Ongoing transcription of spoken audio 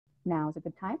now is a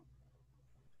good time.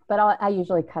 But I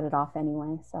usually cut it off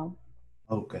anyway, so.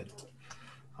 Oh, good.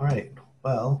 All right.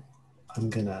 Well, I'm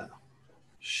going to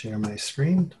share my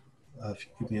screen. If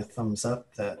you give me a thumbs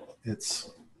up that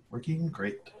it's working,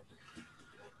 great.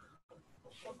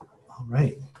 All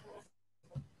right.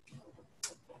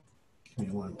 Give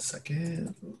me 1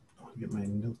 second. I'll get my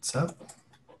notes up.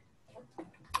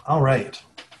 All right.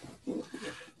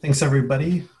 Thanks,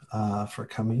 everybody, for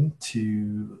coming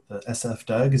to the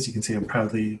SFDUG. As you can see, I'm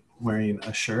proudly wearing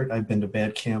a shirt. I've been to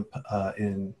band camp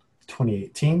in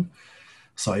 2018,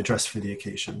 so I dressed for the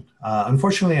occasion.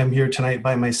 Unfortunately, I'm here tonight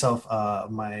by myself.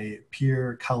 My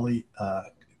peer colleague,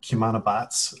 Kimana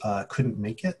Botts, couldn't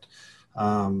make it.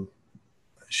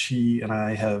 She and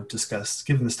I have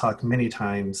given this talk many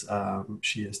times.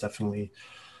 She is definitely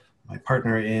my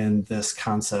partner in this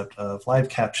concept of live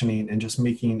captioning and just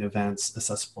making events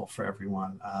accessible for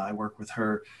everyone. I work with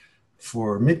her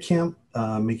for mid-camp,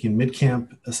 making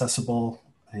mid-camp accessible,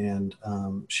 and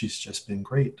she's just been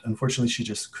great. Unfortunately, she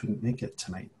just couldn't make it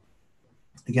tonight.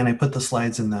 Again, I put the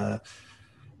slides in the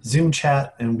Zoom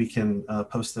chat, and we can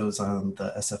post those on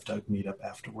the SFDUG meetup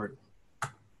afterward.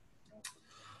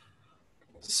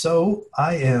 So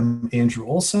I am Andrew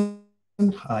Olson.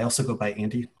 I also go by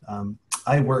Andy.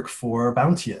 I work for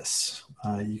Bounteous.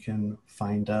 You can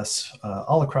find us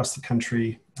all across the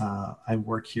country. I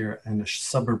work here in a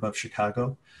suburb of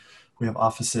Chicago. We have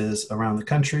offices around the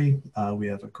country. We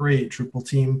have a great Drupal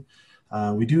team.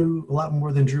 We do a lot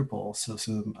more than Drupal, so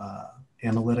some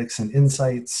analytics and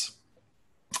insights,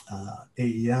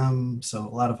 AEM, so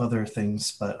a lot of other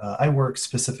things, but I work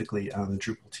specifically on the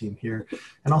Drupal team here,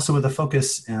 and also with a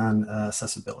focus on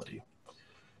accessibility.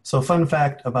 So fun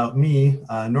fact about me,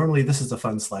 normally this is a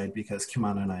fun slide because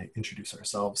Kimana and I introduce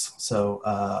ourselves. So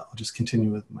I'll just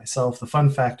continue with myself. The fun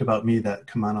fact about me that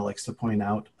Kimana likes to point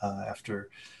out after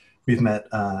we've met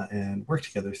and worked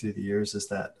together through the years is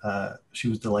that she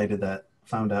was delighted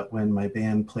found out when my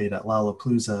band played at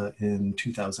Lollapalooza in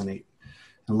 2008.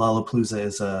 And Lollapalooza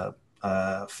is a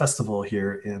festival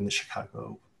here in the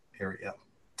Chicago area.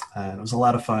 And it was a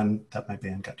lot of fun that my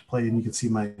band got to play, and you can see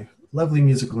my lovely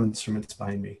musical instruments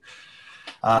behind me.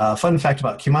 Fun fact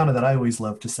about Kimana that I always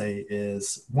love to say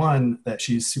is, one, that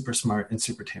she's super smart and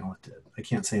super talented. I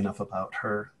can't say enough about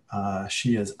her.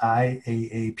 She is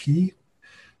IAAP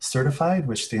certified,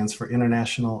 which stands for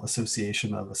International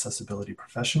Association of Accessibility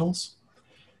Professionals.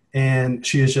 And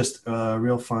she is just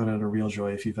real fun and a real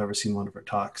joy if you've ever seen one of her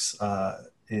talks.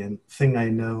 And thing I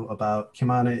know about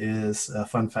Kimana is a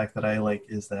fun fact that I like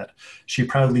is that she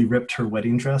proudly ripped her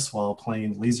wedding dress while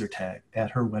playing laser tag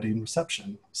at her wedding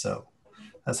reception. So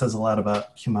that says a lot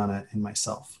about Kimana and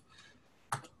myself.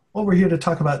 What we're here to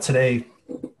talk about today,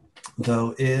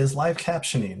 though, is live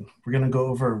captioning. We're going to go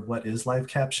over what is live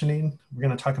captioning. We're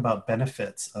going to talk about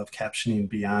benefits of captioning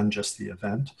beyond just the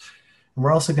event. And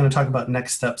we're also going to talk about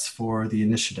next steps for the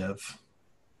initiative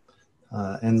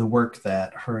and the work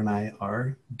that her and I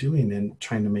are doing in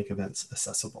trying to make events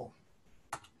accessible.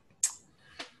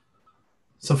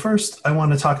 So first, I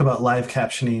want to talk about live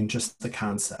captioning, just the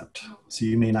concept. So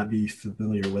you may not be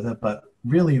familiar with it, but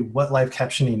really what live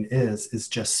captioning is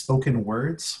just spoken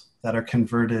words that are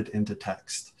converted into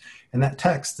text. And that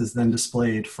text is then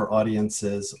displayed for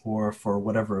audiences or for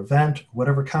whatever event,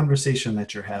 whatever conversation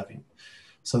that you're having.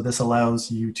 So this allows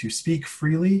you to speak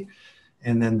freely,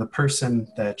 and then the person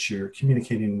that you're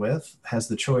communicating with has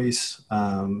the choice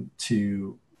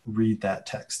to read that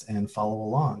text and follow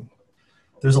along.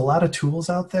 There's a lot of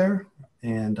tools out there.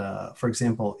 And for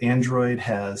example, Android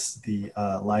has the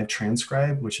Live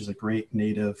Transcribe, which is a great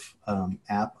native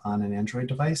app on an Android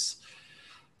device.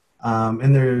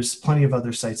 And there's plenty of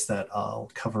other sites that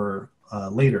I'll cover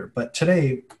later. But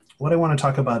today, what I want to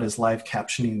talk about is live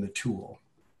captioning, the tool.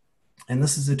 And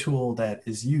this is a tool that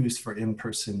is used for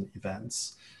in-person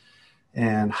events.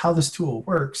 And how this tool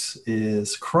works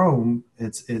is Chrome,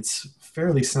 it's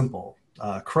fairly simple.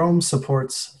 Chrome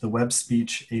supports the web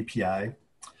speech API,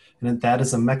 and that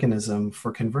is a mechanism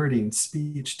for converting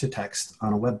speech to text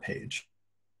on a web page.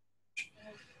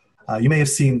 You may have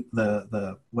seen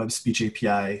the web speech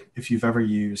API if you've ever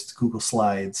used Google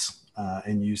Slides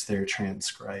and used their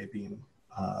transcribing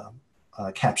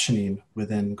captioning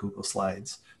within Google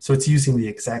Slides. So it's using the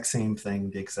exact same thing,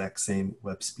 the exact same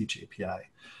web speech API.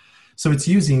 So it's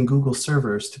using Google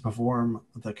servers to perform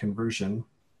the conversion,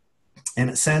 and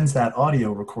it sends that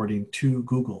audio recording to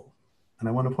Google. And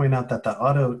I want to point out that the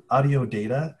audio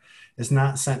data is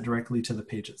not sent directly to the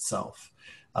page itself.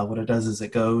 What it does is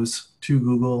it goes to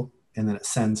Google and then it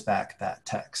sends back that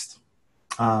text.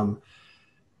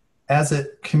 As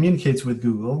it communicates with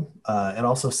Google, it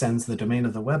also sends the domain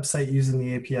of the website using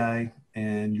the API,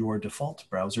 and your default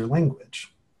browser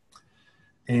language.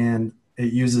 And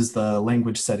it uses the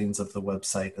language settings of the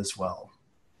website as well.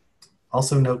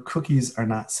 Also note, cookies are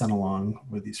not sent along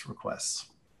with these requests.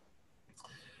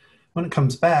 When it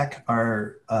comes back,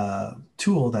 our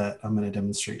tool that I'm going to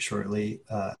demonstrate shortly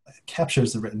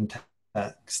captures the written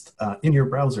text in your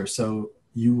browser. So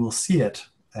you will see it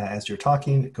as you're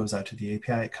talking. It goes out to the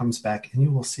API, it comes back, and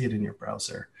you will see it in your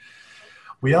browser.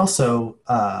 We also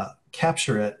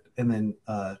capture it and then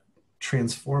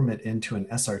transform it into an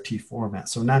SRT format.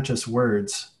 So not just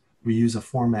words, we use a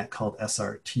format called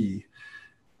SRT,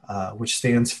 which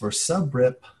stands for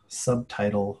subrip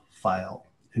subtitle file.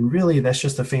 And really, that's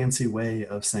just a fancy way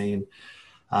of saying,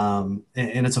 and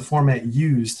it's a format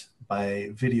used by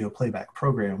video playback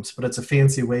programs, but it's a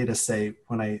fancy way to say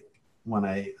when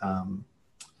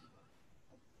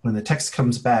the text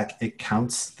comes back, it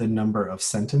counts the number of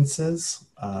sentences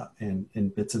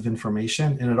and bits of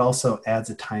information, and it also adds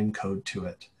a time code to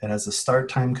it. It has a start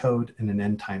time code and an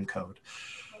end time code.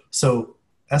 So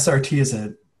SRT is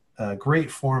a great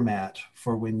format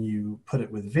for when you put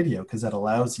it with video, because that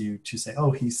allows you to say,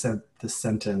 oh, he said this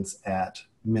sentence at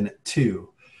minute 2,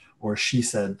 or she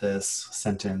said this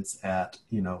sentence at,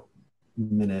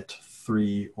 minute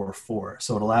 3 or 4.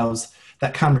 So it allows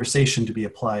that conversation to be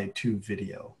applied to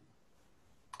video.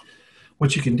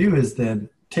 What you can do is then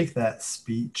take that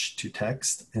speech to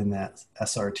text in that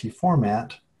SRT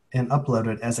format and upload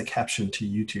it as a caption to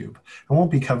YouTube. I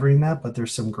won't be covering that, but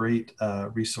there's some great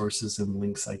resources and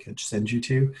links I could send you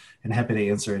to, and happy to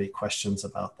answer any questions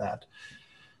about that.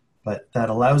 But that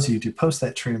allows you to post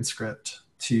that transcript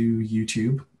to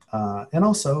YouTube. And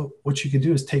also what you can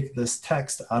do is take this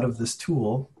text out of this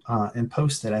tool and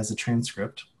post it as a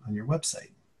transcript on your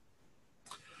website.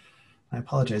 I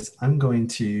apologize, I'm going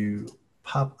to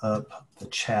pop up the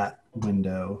chat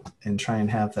window and try and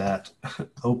have that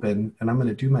open, and I'm going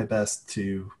to do my best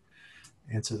to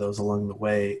answer those along the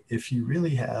way if you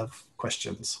really have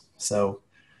questions. So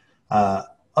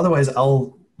otherwise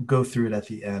I'll go through it at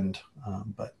the end,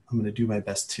 but I'm going to do my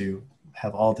best to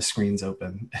have all the screens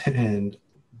open and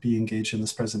be engaged in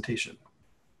this presentation.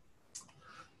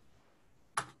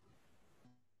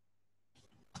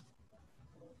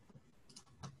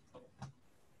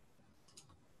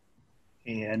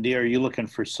 Hey, Andy, are you looking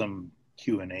for some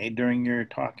Q&A during your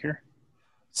talk here?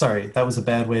 Sorry, that was a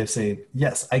bad way of saying,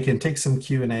 yes, I can take some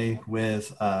Q&A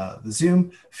with the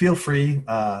Zoom. Feel free.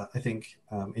 I think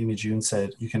Amy June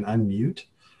said you can unmute.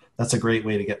 That's a great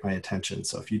way to get my attention.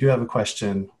 So if you do have a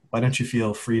question, why don't you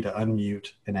feel free to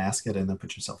unmute and ask it and then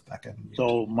put yourself back on mute.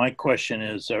 So my question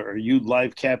is, are you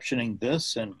live captioning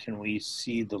this, and can we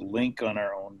see the link on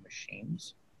our own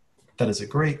machines? That is a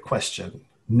great question.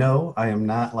 No, I am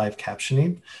not live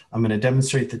captioning. I'm going to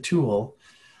demonstrate the tool.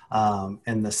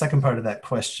 And the second part of that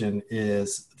question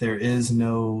is there is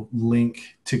no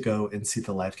link to go and see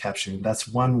the live captioning. That's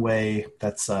one way,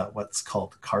 that's what's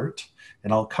called CART,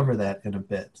 and I'll cover that in a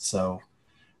bit. So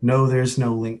no, there's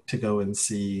no link to go and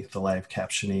see the live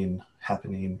captioning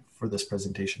happening for this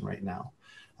presentation right now.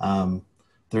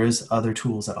 There is other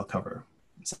tools that I'll cover.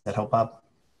 Does that help, Bob?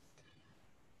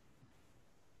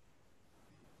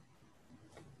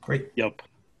 Great. Yep.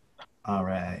 All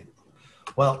right.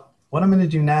 Well, what I'm going to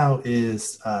do now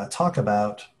is talk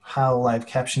about how live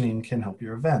captioning can help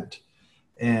your event.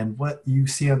 And what you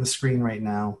see on the screen right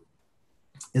now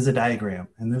is a diagram.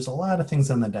 And there's a lot of things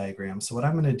on the diagram. So what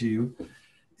I'm going to do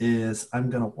is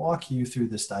I'm going to walk you through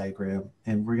this diagram,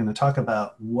 and we're going to talk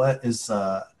about what is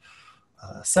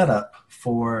set up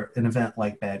for an event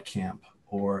like Bad Camp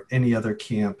or any other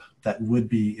camp that would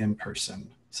be in person.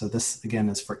 So this, again,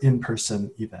 is for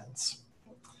in-person events.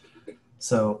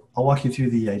 So I'll walk you through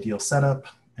the ideal setup,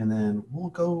 and then we'll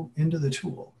go into the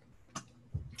tool.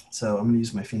 So I'm going to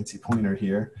use my fancy pointer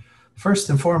here. First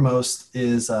and foremost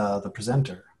is the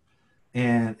presenter.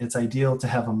 And it's ideal to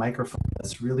have a microphone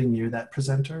that's really near that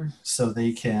presenter so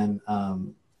they can,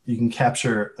 you can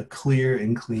capture a clear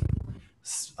and clean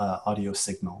audio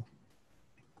signal.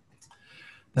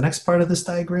 The next part of this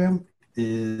diagram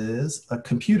is a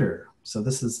computer. So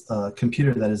this is a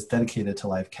computer that is dedicated to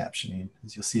live captioning.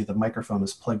 As you'll see, the microphone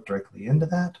is plugged directly into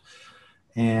that,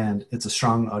 and it's a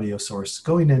strong audio source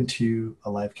going into a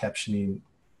live captioning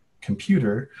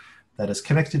computer that is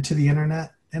connected to the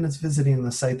internet, and it's visiting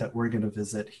the site that we're going to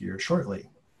visit here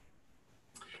shortly.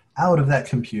 Out of that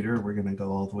computer, we're going to go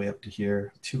all the way up to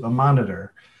here to a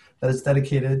monitor that is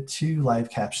dedicated to live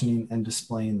captioning and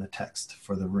displaying the text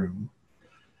for the room.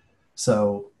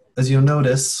 So as you'll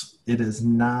notice, it is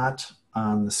not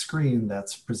on the screen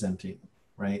that's presenting,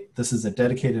 right? This is a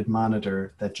dedicated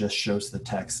monitor that just shows the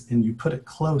text, and you put it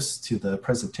close to the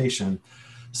presentation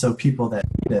so people that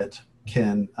need it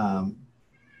can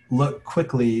look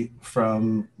quickly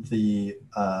from the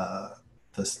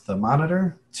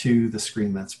monitor to the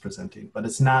screen that's presenting, but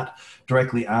it's not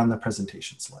directly on the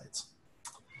presentation slides.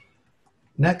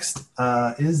 Next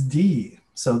is D.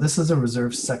 So this is a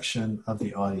reserved section of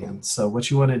the audience. So what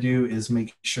you want to do is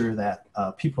make sure that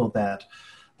people that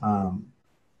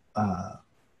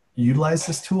utilize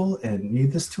this tool and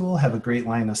need this tool have a great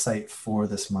line of sight for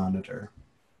this monitor.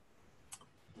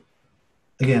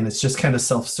 Again, it's just kind of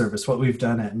self-service. What we've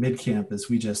done at mid-camp is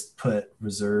we just put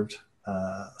reserved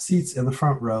seats in the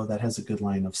front row that has a good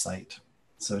line of sight.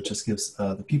 So it just gives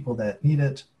the people that need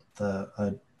it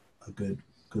a good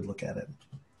look at it.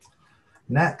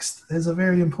 Next is a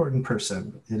very important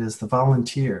person. It is the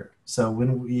volunteer. So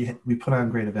when we put on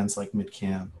great events like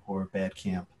mid-camp or bad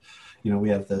camp, you know, we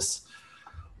have this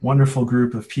wonderful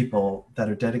group of people that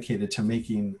are dedicated to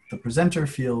making the presenter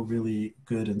feel really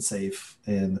good and safe,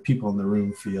 and the people in the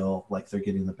room feel like they're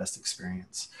getting the best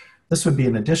experience. This would be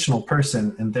an additional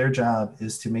person, and their job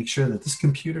is to make sure that this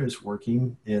computer is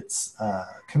working. It's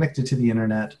connected to the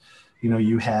internet. You know,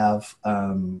 you have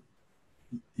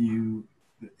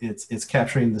it's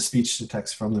capturing the speech to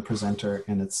text from the presenter,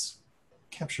 and it's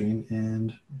capturing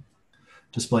and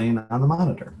displaying on the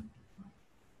monitor.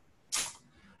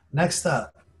 Next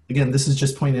up, again, this is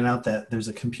just pointing out that there's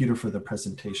a computer for the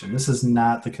presentation. This is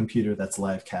not the computer that's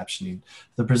live captioning.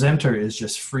 The presenter is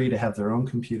just free to have their own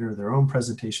computer, their own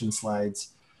presentation slides.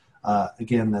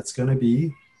 Again, that's going to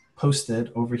be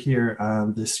posted over here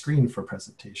on this screen for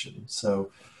presentation.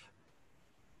 So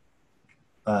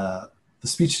the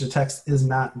speech to text is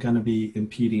not going to be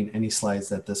impeding any slides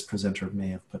that this presenter may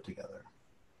have put together.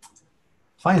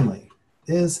 Finally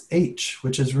is H,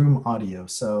 which is room audio.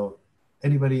 So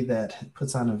anybody that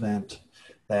puts on an event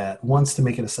that wants to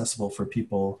make it accessible for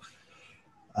people,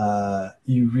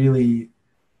 you really,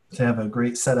 to have a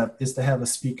great setup is to have a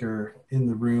speaker in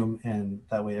the room, and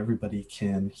that way everybody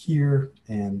can hear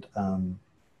and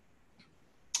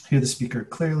hear the speaker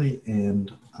clearly,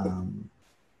 and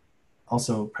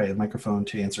also probably a microphone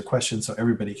to answer questions, so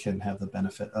everybody can have the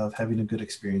benefit of having a good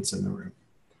experience in the room.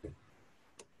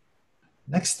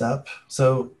 Next up,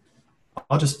 so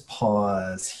I'll just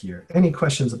pause here. Any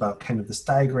questions about kind of this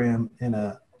diagram in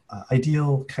a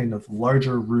ideal kind of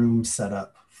larger room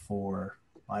setup for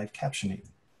live captioning?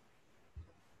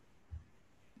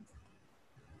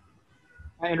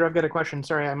 Hi, Andrew, I've got a question.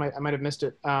 Sorry, I might have missed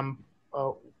it.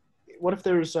 What if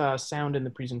there's sound in the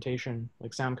presentation,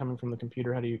 like sound coming from the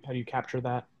computer? How do you capture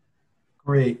that?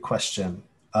 Great question.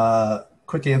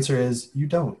 Quick answer is you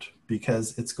don't,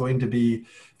 because it's going to be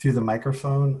through the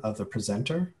microphone of the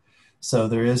presenter. So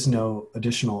there is no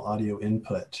additional audio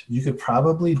input. You could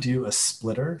probably do a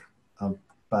splitter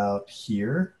about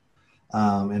here,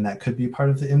 and that could be part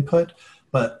of the input.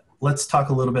 But let's talk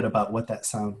a little bit about what that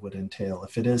sound would entail.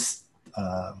 If it is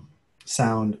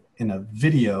sound in a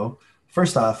video,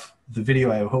 first off, the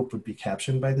video I hope would be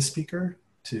captioned by the speaker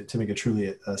to make it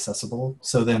truly accessible.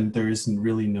 So then there is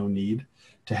really no need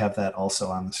to have that also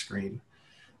on the screen.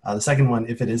 The second one,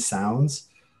 if it is sounds,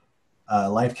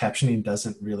 live captioning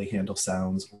doesn't really handle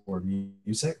sounds or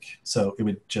music. So it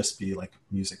would just be like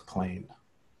music playing.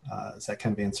 Does that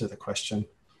kind of answer the question?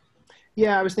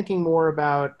 Yeah, I was thinking more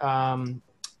about,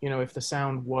 you know, if the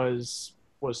sound was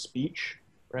speech,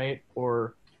 right?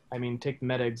 Or, I mean, take the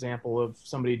meta example of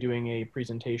somebody doing a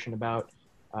presentation about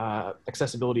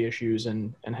accessibility issues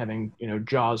and having, you know,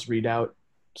 JAWS read out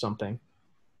something.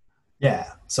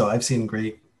 Yeah, so I've seen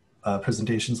great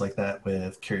presentations like that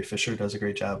with Carrie Fisher, does a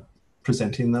great job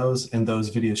presenting those, and those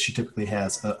videos she typically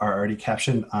has are already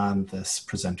captioned on this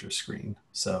presenter screen.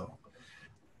 So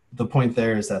the point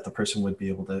there is that the person would be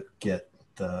able to get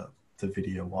the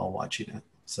video while watching it.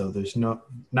 So there's not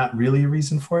really a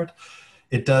reason for it.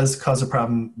 It does cause a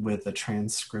problem with the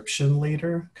transcription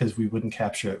later, because we wouldn't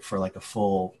capture it for like a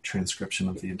full transcription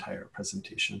of the entire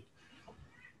presentation.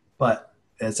 But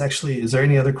it's actually, is there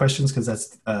any other questions? Because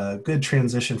that's a good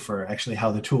transition for actually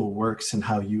how the tool works and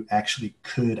how you actually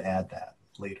could add that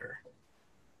later.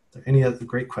 Is there any other,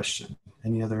 great question.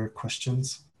 Any other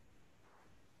questions?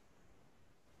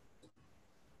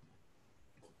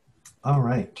 All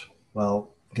right.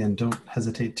 Well, again, don't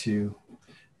hesitate to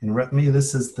interrupt me.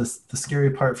 This is the scary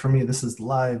part for me. This is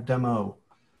live demo.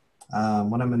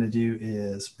 What I'm going to do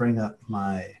is bring up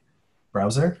my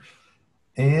browser,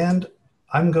 and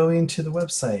I'm going to the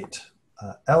website,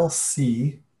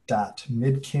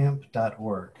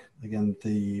 lc.midcamp.org. Again,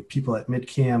 the people at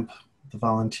MidCamp, the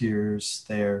volunteers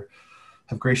there,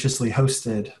 have graciously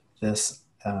hosted this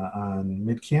on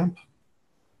MidCamp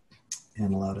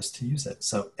and allowed us to use it.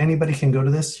 So anybody can go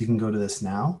to this. You can go to this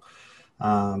now.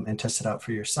 and test it out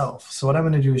for yourself. So what I'm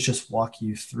going to do is just walk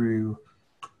you through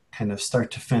kind of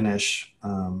start to finish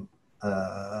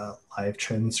a live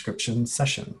transcription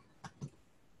session.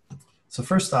 So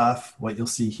first off, what you'll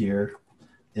see here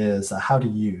is how to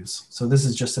use. So this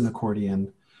is just an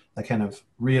accordion that kind of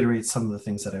reiterates some of the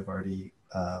things that I've already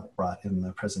brought in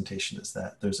the presentation, is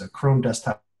that there's a Chrome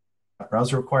desktop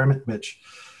browser requirement, which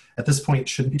at this point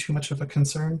shouldn't be too much of a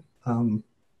concern. And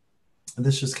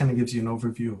this just kind of gives you an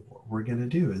overview of what we're going to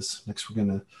do. Is next we're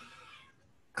going to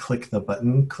click the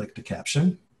button, click to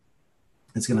caption.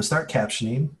 It's going to start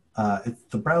captioning.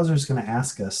 The browser is going to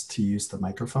ask us to use the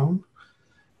microphone.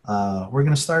 We're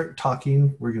going to start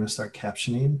talking. We're going to start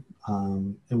captioning,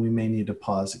 and we may need to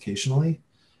pause occasionally.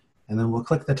 And then we'll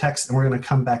click the text, and we're going to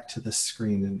come back to this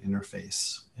screen and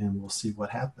interface, and we'll see what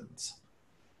happens.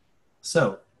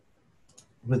 So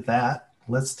with that,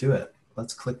 let's do it.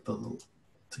 Let's click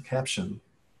to caption.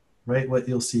 Right, what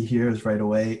you'll see here is right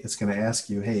away, it's going to ask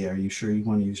you, hey, are you sure you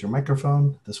want to use your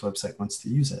microphone? This website wants to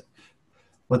use it.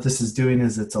 What this is doing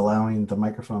is it's allowing the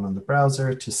microphone on the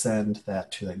browser to send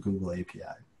that to that Google API.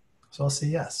 So I'll say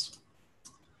yes.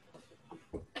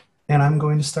 And I'm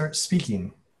going to start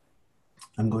speaking.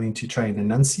 I'm going to try and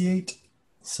enunciate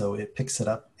so it picks it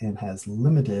up and has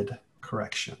limited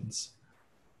corrections.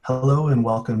 Hello and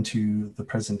welcome to the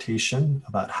presentation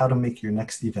about how to make your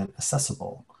next event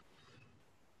accessible.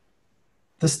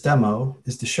 This demo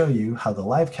is to show you how the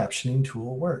live captioning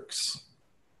tool works.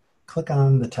 Click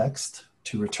on the text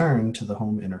to return to the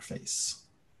home interface.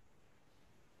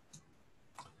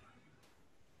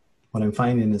 What I'm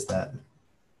finding is that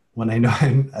when I know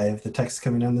I have the text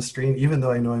coming on the screen, even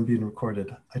though I know I'm being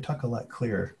recorded, I talk a lot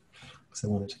clearer because I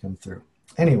want it to come through.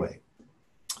 Anyway,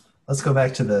 let's go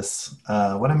back to this.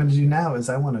 What I'm going to do now is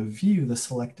I want to view the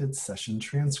selected session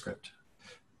transcript.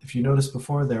 If you noticed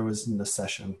before, there was in the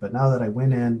session, but now that I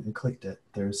went in and clicked it,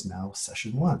 there's now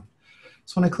session 1.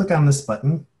 So when I click on this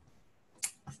button,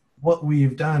 what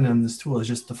we've done in this tool is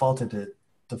just defaulted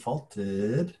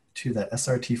to that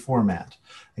SRT format.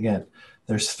 Again,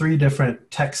 there's 3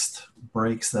 different text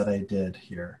breaks that I did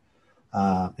here,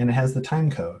 and it has the time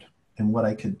code. And what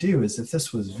I could do is if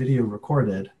this was video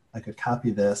recorded, I could copy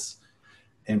this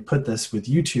and put this with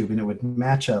YouTube, and it would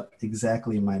match up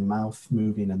exactly my mouth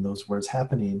moving and those words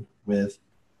happening with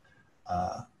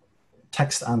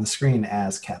text on the screen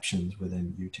as captions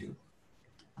within YouTube.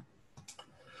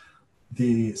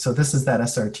 So this is that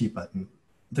SRT button.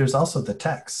 There's also the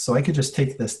text. So I could just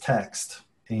take this text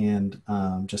and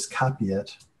just copy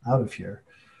it out of here.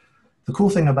 The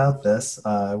cool thing about this,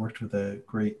 I worked with a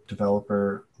great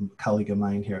developer, colleague of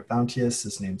mine here at Bounteous.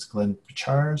 His name's Glenn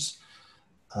Pichars.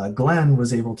 Glenn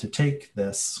was able to take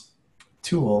this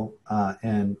tool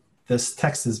and this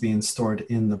text is being stored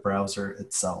in the browser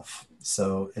itself.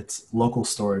 So it's local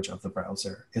storage of the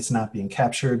browser. It's not being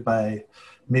captured by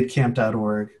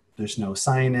midcamp.org. There's no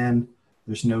sign-in.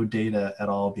 There's no data at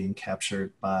all being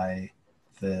captured by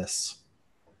this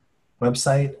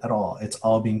website at all. It's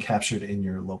all being captured in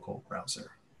your local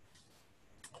browser.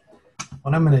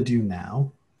 What I'm going to do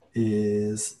now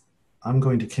is I'm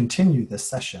going to continue this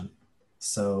session.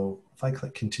 So if I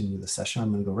click continue the session,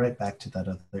 I'm going to go right back to that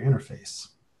other interface.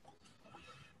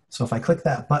 So if I click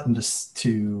that button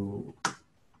to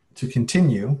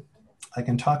continue, I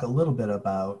can talk a little bit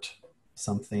about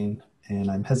something,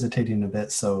 and I'm hesitating a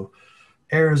bit, so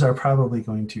errors are probably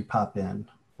going to pop in.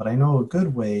 But I know a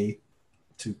good way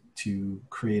to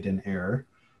create an error,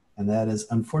 and that is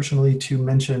unfortunately to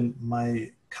mention my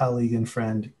colleague and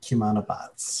friend Kimana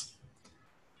Bots.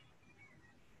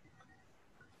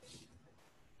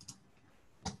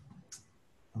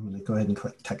 I'm going to go ahead and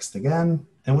click text again.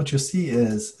 And what you'll see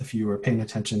is, if you were paying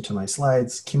attention to my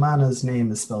slides, Kimana's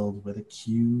name is spelled with a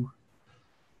Q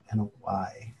and a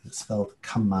Y. It's spelled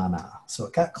Kamana. So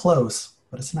it got close,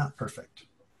 but it's not perfect.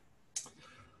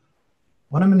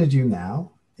 What I'm going to do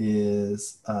now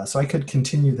is, so I could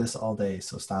continue this all day,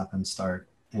 so stop and start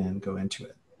and go into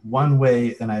it. One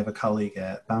way, and I have a colleague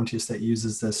at Bounteous that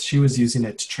uses this, she was using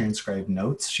it to transcribe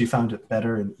notes. She found it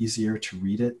better and easier to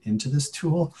read it into this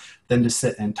tool than to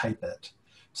sit and type it.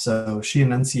 So she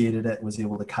enunciated it, was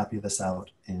able to copy this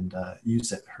out and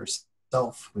use it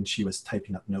herself when she was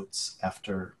typing up notes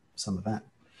after some event.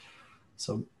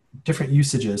 So different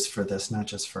usages for this, not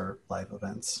just for live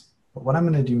events. But what I'm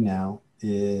going to do now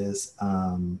is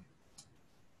I'm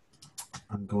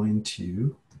going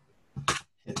to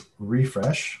hit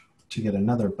refresh to get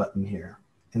another button here.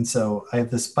 And so I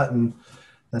have this button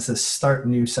that says start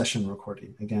new session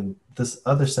recording. Again, this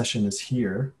other session is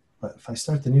here, but if I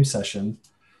start the new session,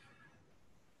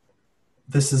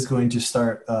 this is going to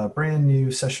start a brand new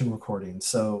session recording.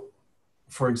 So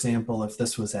for example, if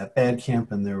this was at Bad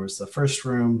Camp and there was the first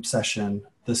room session,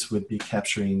 this would be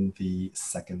capturing the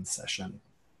second session.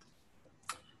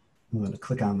 I'm going to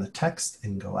click on the text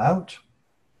and go out.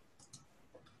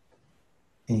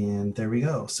 And there we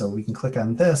go. So we can click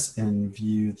on this and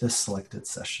view this selected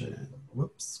session.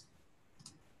 Whoops.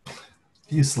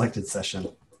 View selected session.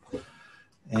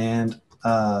 And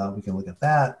we can look at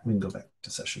that. We can go back to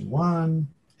session 1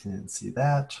 and see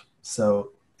that.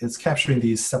 So it's capturing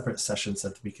these separate sessions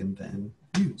that we can then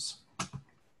use.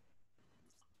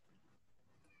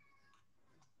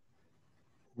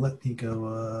 Let me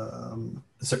go.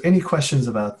 Is there any questions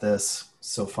about this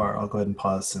so far? I'll go ahead and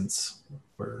pause since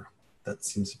that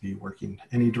seems to be working.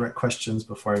 Any direct questions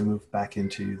before I move back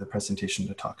into the presentation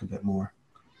to talk a bit more?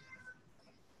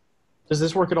 Does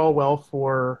this work at all well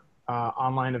for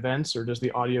online events, or does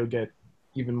the audio get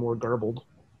even more garbled?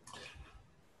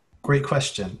 Great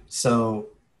question. So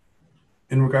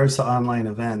in regards to online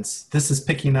events, this is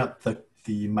picking up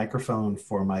the microphone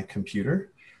for my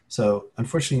computer. So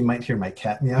unfortunately, you might hear my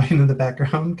cat meowing in the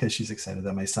background because she's excited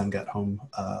that my son got home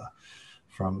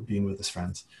from being with his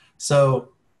friends.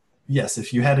 So yes,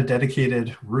 if you had a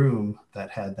dedicated room that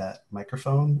had that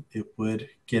microphone, it would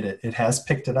get it. It has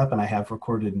picked it up, and I have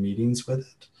recorded meetings with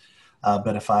it.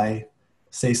 But if I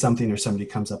say something or somebody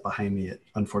comes up behind me, it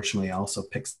unfortunately also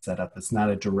picks that up. It's not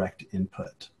a direct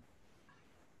input.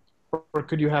 Or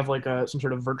could you have like some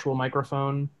sort of virtual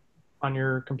microphone on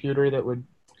your computer that would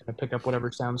kind of pick up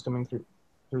whatever sound's coming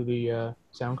through the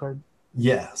sound card?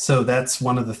 Yeah, so that's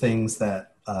one of the things that,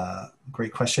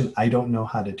 great question. I don't know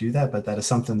how to do that, but that is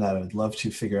something that I would love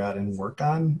to figure out and work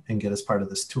on and get as part of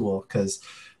this tool, because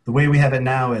the way we have it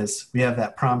now is we have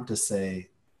that prompt to say,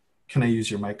 can I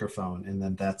use your microphone? And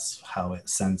then that's how it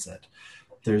sends it.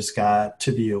 There's got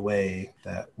to be a way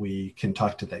that we can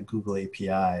talk to that Google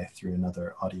API through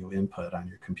another audio input on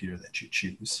your computer that you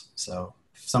choose. So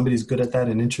if somebody's good at that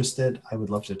and interested, I would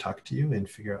love to talk to you and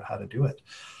figure out how to do it.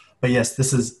 But yes,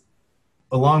 this is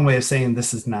a long way of saying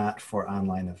this is not for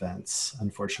online events.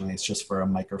 Unfortunately, it's just for a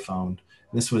microphone.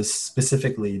 This was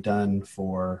specifically done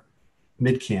for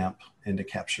mid-camp and to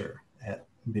capture at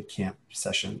mid-camp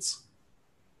sessions.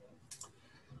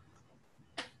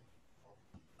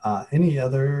 Any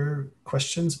other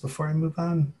questions before I move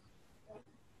on?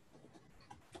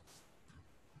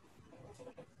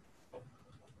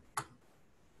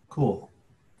 Cool.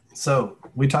 So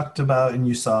we talked about, and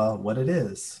you saw what it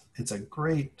is. It's a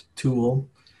great tool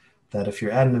that if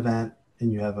you're at an event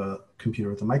and you have a computer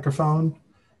with a microphone,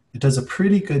 it does a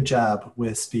pretty good job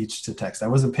with speech to text. I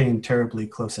wasn't paying terribly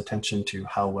close attention to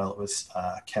how well it was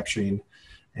capturing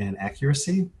and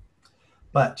accuracy,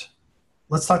 but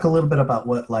let's talk a little bit about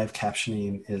what live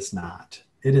captioning is not.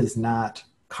 It is not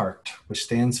CART, which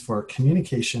stands for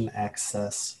Communication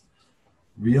Access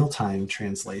Real-Time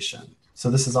Translation.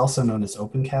 So this is also known as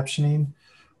open captioning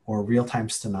or real-time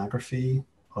stenography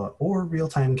or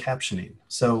real-time captioning.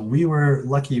 So we were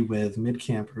lucky with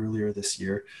mid-camp earlier this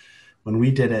year. When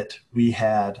we did it, we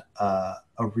had a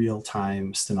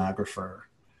real-time stenographer,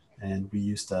 and we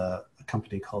used a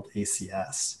company called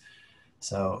ACS.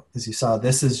 So as you saw,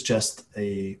 this is just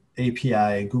a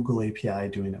API, Google API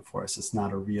doing it for us. It's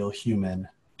not a real human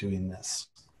doing this.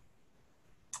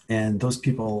 And those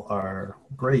people are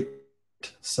great.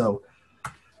 So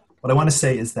what I want to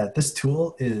say is that this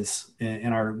tool is,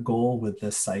 and our goal with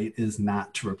this site is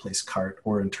not to replace CART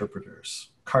or interpreters.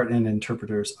 CART and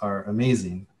interpreters are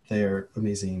amazing. They're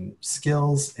amazing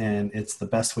skills, and it's the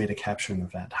best way to capture an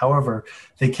event. However,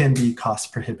 they can be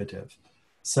cost prohibitive.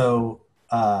 So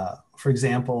for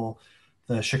example,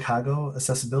 the Chicago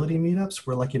accessibility meetups,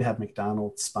 we're lucky to have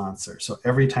McDonald's sponsor. So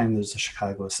every time there's a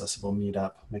Chicago accessible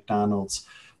meetup, McDonald's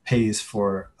pays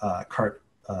for CART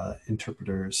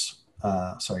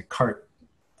CART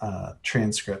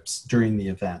transcripts during the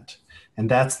event. And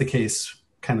that's the case,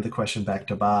 kind of the question back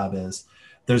to Bob is,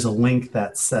 there's a link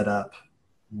that's set up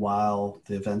while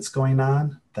the event's going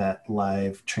on, that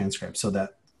live transcript. So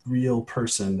that real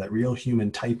person, that real human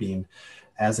typing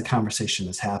as a conversation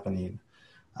is happening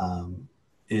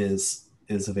is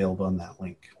available in that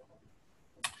link.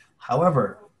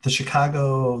 However, the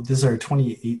Chicago, these are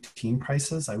 2018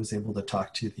 prices. I was able to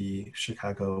talk to the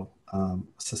Chicago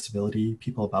accessibility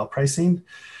people about pricing,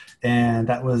 and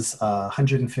that was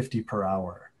 $150 per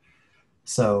hour.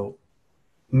 So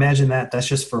imagine that's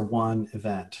just for one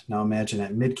event. Now imagine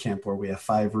at mid-camp where we have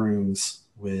 5 rooms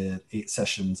with 8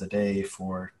 sessions a day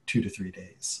for 2 to 3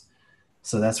 days.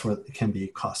 So that's where it can be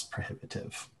cost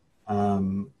prohibitive.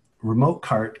 Remote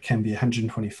CART can be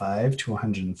 $125 to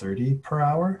 $130 per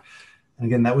hour. And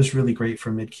again, that was really great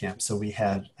for mid-camp. So we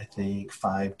had, I think,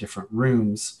 5 different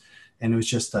rooms, and it was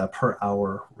just a per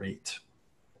hour rate.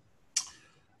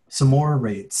 Some more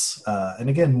rates, and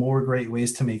again, more great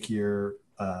ways to make your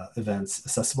events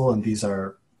accessible, and these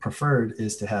are preferred,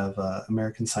 is to have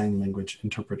American Sign Language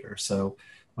interpreter. So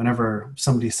whenever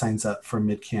somebody signs up for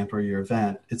MidCamp or your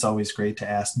event, it's always great to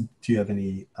ask, do you have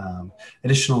any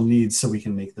additional needs so we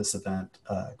can make this event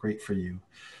great for you?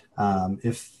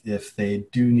 If they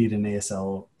do need an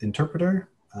ASL interpreter,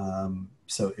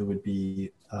 so it would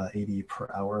be 80 per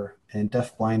hour, and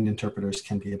deaf-blind interpreters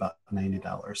can be about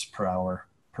 $90 per hour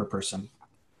per person.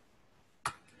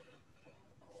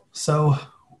 So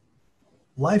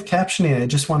live captioning, I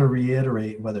just want to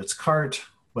reiterate, whether it's CART,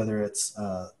 whether it's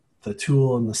the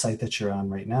tool and the site that you're on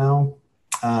right now,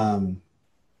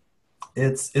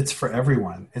 it's for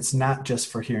everyone. It's not just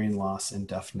for hearing loss and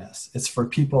deafness. It's for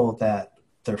people that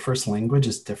their first language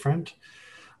is different,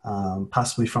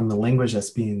 possibly from the language that's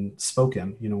being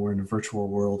spoken. You know, we're in a virtual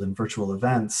world and virtual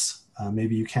events.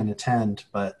 Maybe you can attend,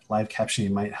 but live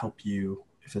captioning might help you,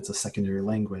 if it's a secondary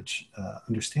language,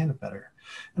 understand it better.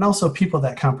 And also people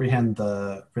that comprehend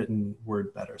the written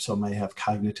word better. So it might have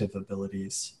cognitive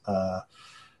abilities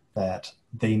that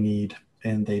they need,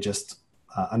 and they just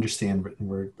understand written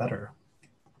word better.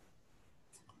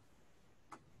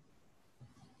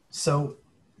 So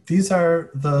these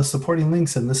are the supporting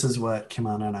links, and this is what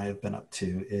Kimana and I have been up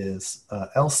to, is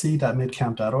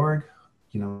lc.midcamp.org,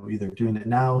 you know, either doing it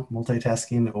now,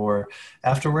 multitasking, or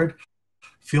afterward.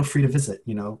 Feel free to visit,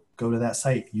 you know, go to that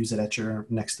site, use it at your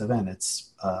next event.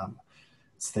 It's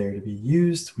there to be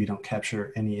used. We don't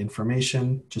capture any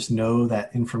information. Just know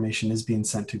that information is being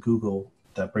sent to Google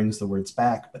that brings the words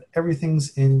back, but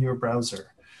everything's in your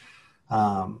browser.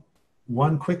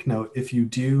 One quick note, if you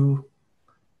do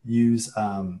use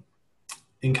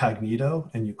incognito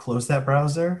and you close that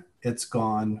browser, it's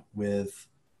gone with,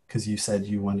 because you said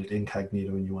you wanted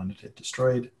incognito and you wanted it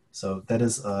destroyed. So that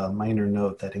is a minor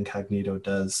note, that incognito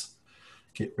does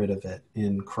get rid of it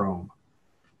in Chrome.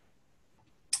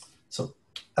 So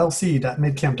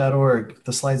lc.midcamp.org,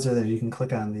 the slides are there, you can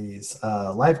click on these.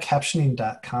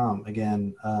 Livecaptioning.com,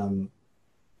 again,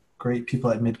 great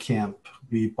people at MidCamp.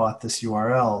 We bought this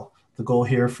URL. The goal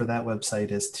here for that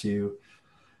website is to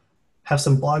have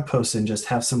some blog posts and just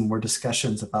have some more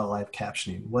discussions about live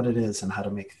captioning, what it is and how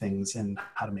to make things and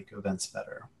how to make events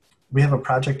better. We have a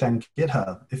project on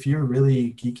GitHub. If you're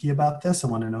really geeky about this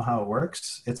and want to know how it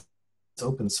works, it's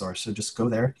open source. So just go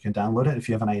there, you can download it. If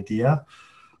you have an idea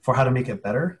for how to make it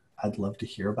better, I'd love to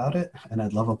hear about it, and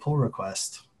I'd love a pull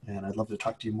request, and I'd love to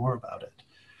talk to you more about it.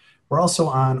 We're also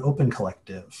on Open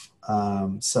Collective.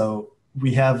 So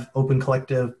we have Open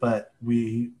Collective, but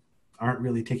we aren't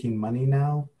really taking money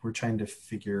now. We're trying to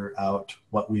figure out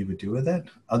what we would do with it,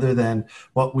 other than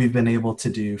what we've been able to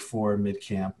do for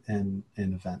MidCamp and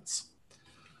events.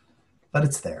 But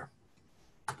it's there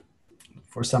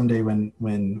for someday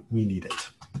when we need it.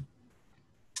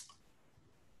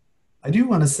 I do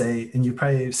want to say, and you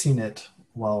probably have seen it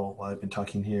while I've been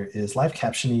talking here, is live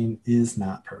captioning is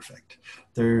not perfect.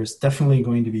 There's definitely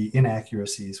going to be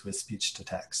inaccuracies with speech to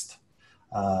text.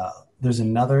 There's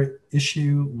another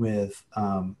issue with,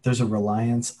 there's a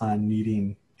reliance on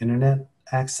needing internet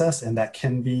access, and that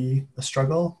can be a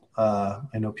struggle. I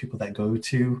know people that go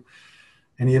to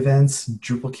any events,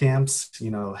 Drupal camps, you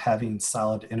know, having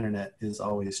solid internet is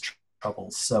always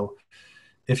trouble. So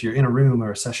if you're in a room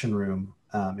or a session room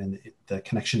and the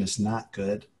connection is not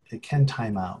good, it can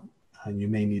time out and you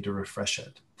may need to refresh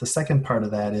it. The second part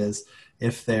of that is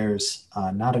if there's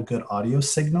not a good audio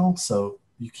signal, so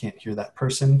you can't hear that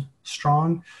person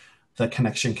strong, the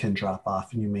connection can drop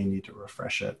off and you may need to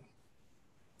refresh it.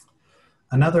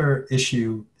 Another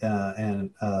issue and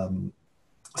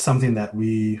something that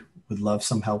we would love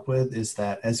some help with is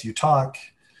that as you talk,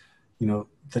 you know,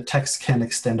 the text can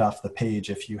extend off the page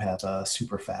if you have a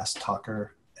super fast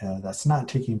talker that's not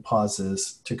taking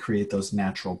pauses to create those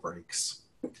natural breaks.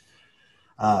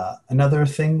 Another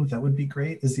thing that would be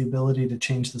great is the ability to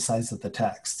change the size of the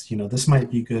text. You know, this might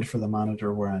be good for the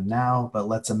monitor we're on now, but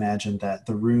let's imagine that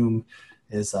the room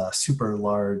is super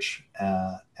large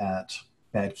at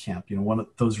Bad Camp. You know, one of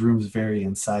those rooms vary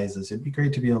in sizes. It'd be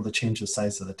great to be able to change the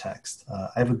size of the text.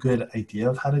 I have a good idea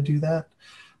of how to do that.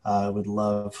 I would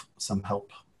love some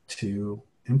help to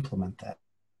implement that.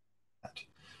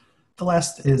 The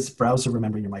last is browser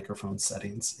remembering your microphone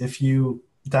settings. If you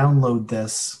download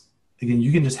this, again,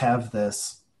 you can just have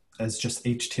this as just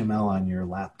HTML on your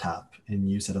laptop and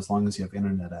use it as long as you have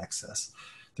internet access.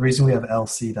 The reason we have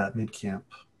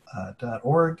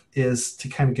lc.midcamp.org is to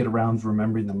kind of get around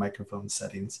remembering the microphone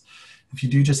settings. If you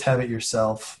do just have it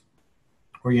yourself,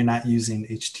 or you're not using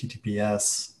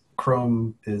HTTPS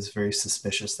Chrome is very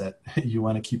suspicious that you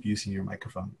want to keep using your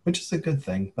microphone, which is a good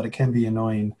thing, but it can be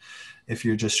annoying if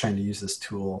you're just trying to use this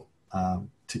tool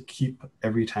to keep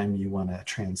every time you want to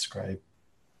transcribe,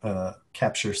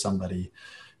 capture somebody,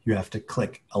 you have to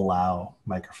click allow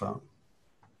microphone.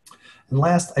 And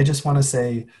last, I just want to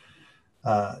say,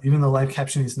 even though live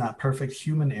captioning is not perfect,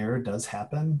 human error does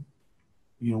happen.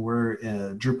 You know,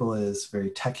 Drupal is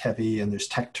very tech heavy, and there's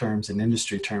tech terms and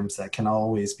industry terms that can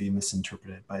always be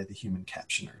misinterpreted by the human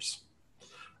captioners.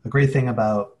 A great thing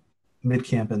about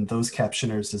Midcamp and those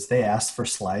captioners is they ask for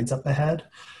slides up ahead.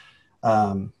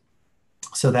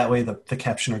 So that way the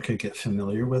captioner could get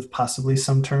familiar with possibly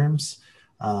some terms,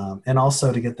 and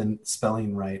also to get the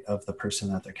spelling right of the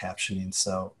person that they're captioning.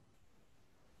 So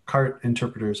CART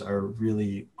interpreters are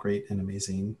really great and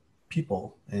amazing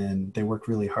people, and they work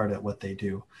really hard at what they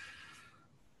do,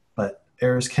 but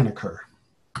errors can occur.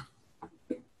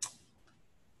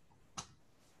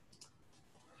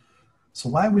 So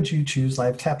why would you choose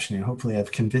live captioning? Hopefully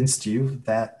I've convinced you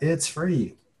that it's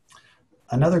free.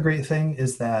 Another great thing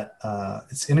is that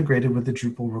it's integrated with the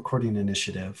Drupal Recording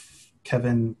Initiative.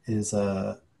 Kevin is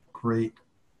a great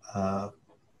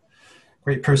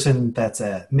person that's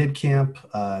at Midcamp.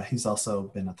 He's also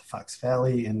been at the Fox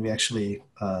Valley, and we actually,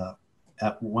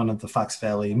 at one of the Fox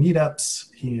Valley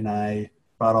meetups, he and I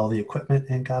brought all the equipment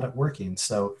and got it working.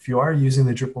 So if you are using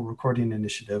the Drupal Recording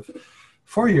Initiative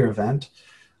for your event,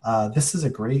 this is a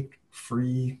great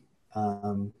free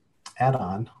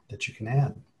add-on that you can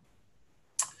add.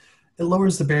 It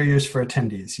lowers the barriers for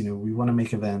attendees. You know, we want to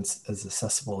make events as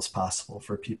accessible as possible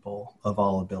for people of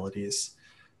all abilities.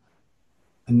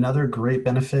 Another great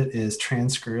benefit is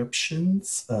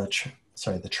transcriptions.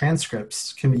 The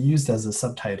transcripts can be used as the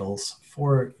subtitles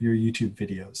for your YouTube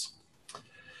videos.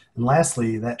 And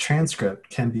lastly, that transcript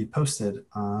can be posted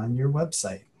on your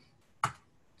website.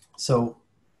 So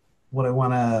what I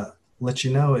want to let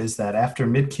you know is that after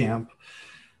Midcamp,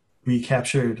 we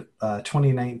captured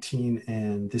 2019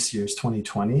 and this year's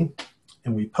 2020,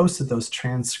 and we posted those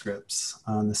transcripts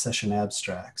on the session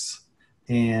abstracts.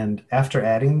 And after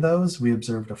adding those, we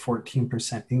observed a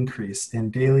 14% increase in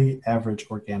daily average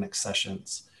organic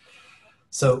sessions.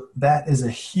 So that is a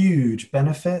huge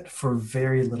benefit for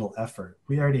very little effort.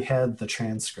 We already had the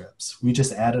transcripts. We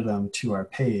just added them to our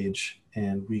page,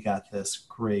 and we got this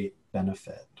great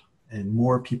benefit. And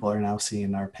more people are now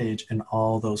seeing our page, and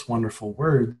all those wonderful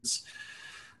words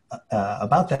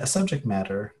about that subject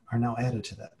matter are now added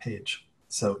to that page.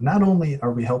 So not only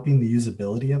are we helping the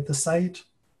usability of the site,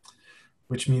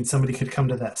 which means somebody could come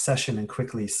to that session and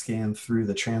quickly scan through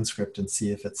the transcript and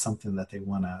see if it's something that they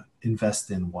want to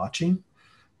invest in watching,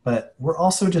 but we're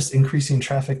also just increasing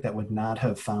traffic that would not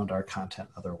have found our content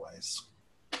otherwise.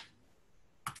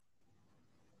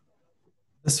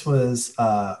 This was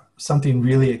something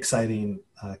really exciting.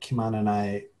 Kimon and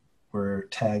I were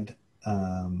tagged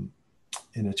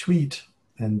in a tweet,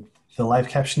 and the live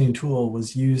captioning tool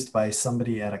was used by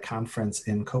somebody at a conference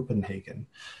in Copenhagen,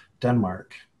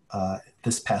 Denmark,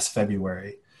 this past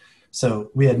February. So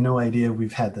we had no idea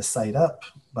we've had the site up,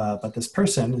 but this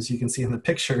person, as you can see in the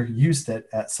picture, used it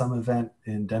at some event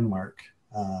in Denmark.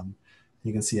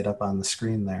 You can see it up on the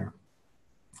screen there.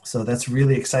 So that's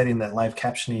really exciting that live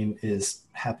captioning is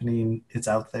happening. It's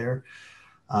out there.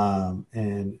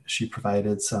 And she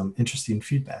provided some interesting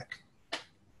feedback.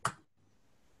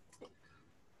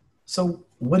 So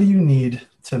what do you need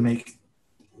to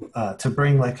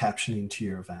bring live captioning to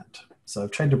your event? So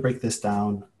I've tried to break this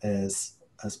down as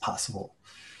possible.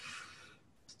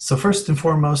 So first and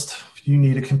foremost, you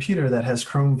need a computer that has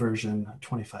Chrome version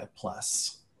 25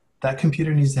 plus. That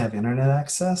computer needs to have internet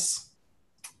access.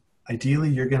 Ideally,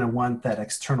 you're going to want that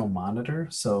external monitor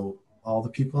so all the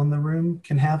people in the room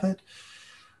can have it.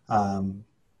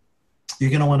 You're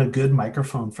going to want a good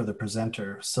microphone for the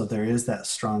presenter so there is that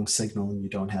strong signal and you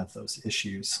don't have those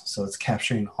issues. So it's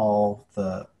capturing all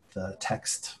the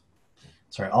text,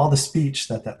 all the speech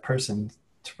that person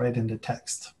to write into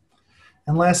text.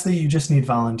 And lastly, you just need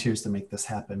volunteers to make this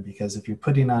happen, because if you're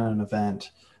putting on an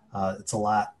event, it's a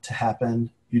lot to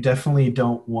happen. You definitely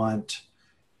don't want,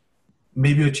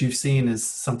 maybe what you've seen is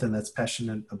something that's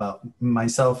passionate about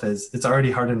myself is it's already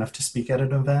hard enough to speak at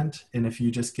an event. And if you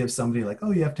just give somebody like,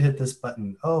 oh, you have to hit this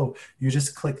button. Oh, you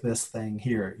just click this thing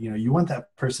here. You know, you want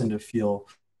that person to feel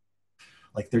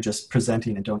like they're just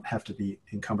presenting and don't have to be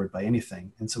encumbered by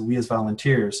anything. And so we as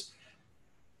volunteers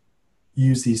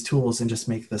use these tools and just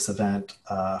make this event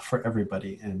for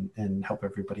everybody and help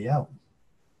everybody out.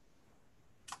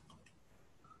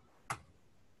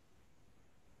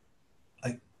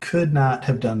 I could not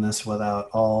have done this without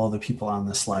all the people on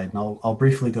this slide. And I'll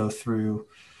briefly go through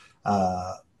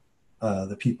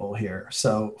the people here.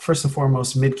 So first and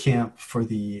foremost, MidCamp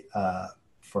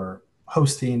for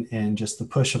hosting and just the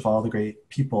push of all the great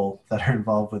people that are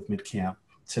involved with MidCamp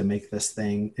to make this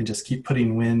thing and just keep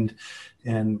putting wind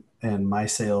in my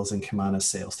sails and Kimana's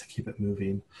sails to keep it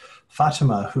moving.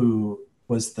 Fatima, who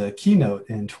was the keynote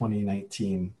in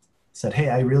 2019, said, hey,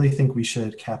 I really think we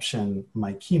should caption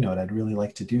my keynote. I'd really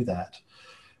like to do that.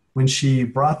 When she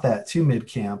brought that to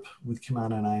MidCamp with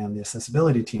Kimana and I on the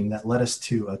accessibility team, that led us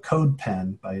to a code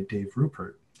pen by Dave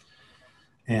Rupert.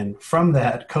 And from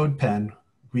that code pen,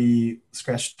 we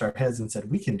scratched our heads and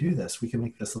said, we can do this. We can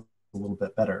make this a little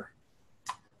bit better.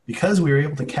 Because we were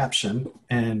able to caption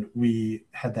and we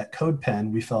had that code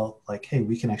pen, we felt like, hey,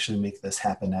 we can actually make this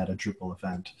happen at a Drupal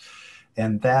event.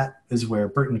 And that is where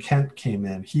Burton Kent came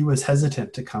in. He was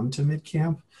hesitant to come to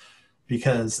MidCamp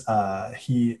because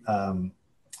he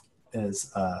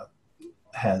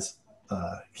has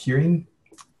hearing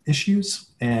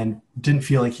issues and didn't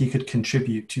feel like he could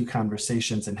contribute to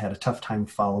conversations and had a tough time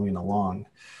following along.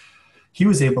 He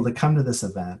was able to come to this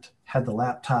event, had the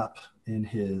laptop in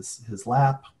his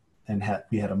lap, and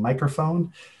we had a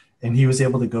microphone, and he was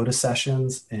able to go to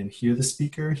sessions and hear the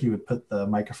speaker. He would put the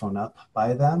microphone up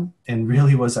by them, and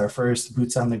really was our first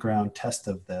boots on the ground test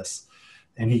of this.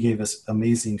 And he gave us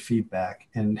amazing feedback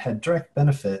and had direct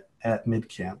benefit at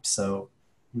MidCamp. So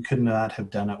we could not have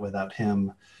done it without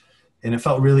him. And it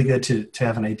felt really good to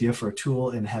have an idea for a tool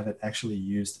and have it actually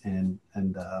used and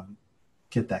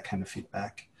get that kind of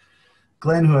feedback.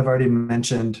 Glenn, who I've already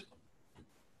mentioned,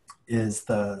 is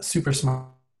the super smart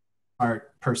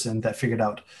person that figured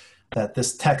out that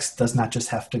this text does not just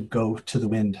have to go to the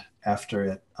wind after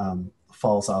it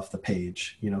falls off the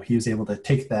page. You know, he was able to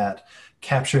take that,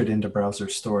 capture it into browser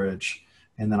storage,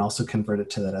 and then also convert it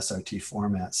to that SRT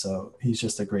format. So he's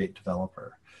just a great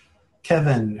developer.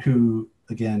 Kevin, who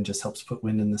again just helps put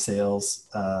wind in the sails,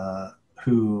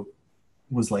 who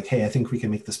was like, hey, I think we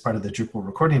can make this part of the Drupal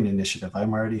recording initiative. I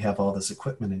already have all this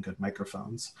equipment and good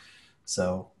microphones.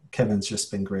 So Kevin's just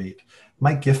been great.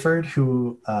 Mike Gifford,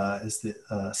 who is the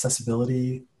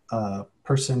accessibility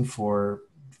person for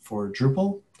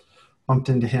Drupal, bumped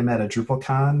into him at a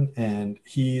DrupalCon, and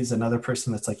he's another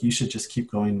person that's like, you should just keep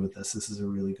going with this. This is a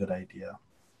really good idea.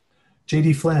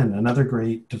 JD Flynn, another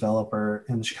great developer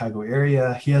in the Chicago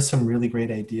area. He has some really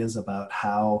great ideas about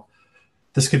how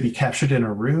this could be captured in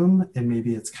a room, and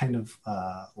maybe it's kind of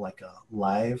like a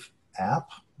live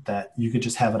app that you could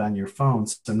just have it on your phone.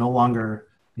 So no longer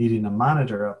needing a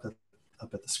monitor up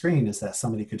at the screen, is that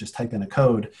somebody could just type in a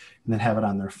code and then have it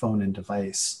on their phone and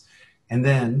device. And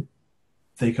then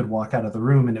they could walk out of the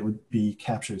room and it would be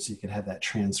captured, so you could have that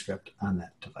transcript on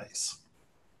that device.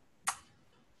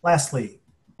 Lastly,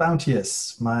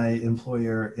 Bounteous, my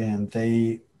employer, and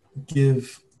they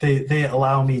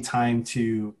allow me time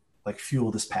to like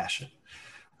fuel this passion.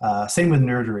 Same with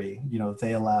Nerdery. You know,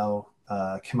 they allow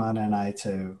Kimana and I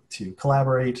to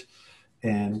collaborate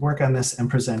and work on this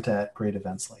and present at great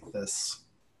events like this.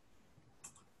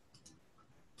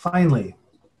 Finally,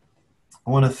 I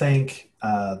want to thank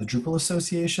the Drupal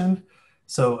Association.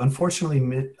 So unfortunately,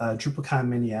 DrupalCon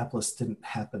Minneapolis didn't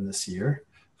happen this year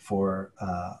for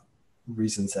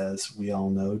reasons as we all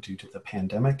know due to the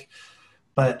pandemic.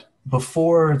 But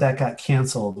before that got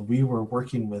canceled, we were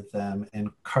working with them and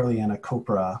Carliana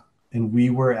Copra, and we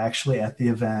were actually at the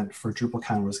event for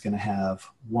DrupalCon was going to have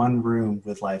one room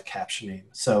with live captioning.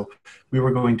 So we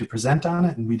were going to present on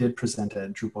it, and we did present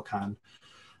at DrupalCon,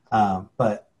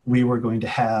 but we were going to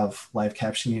have live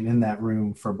captioning in that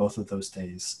room for both of those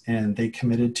days. And they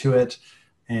committed to it,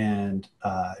 and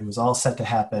it was all set to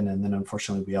happen. And then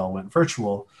unfortunately we all went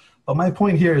virtual. But my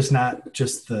point here is not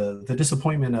just the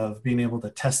disappointment of being able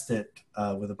to test it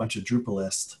with a bunch of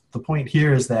Drupalists. The point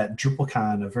here is that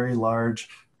DrupalCon, a very large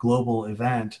global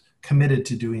event, committed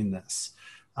to doing this.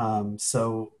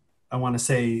 So I want to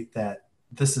say that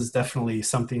this is definitely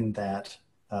something that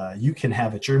you can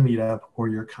have at your meetup or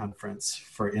your conference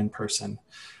for in-person.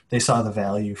 They saw the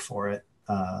value for it,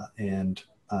 and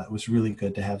it was really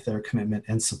good to have their commitment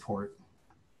and support.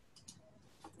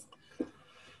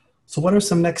 So what are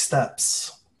some next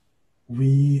steps?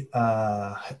 We,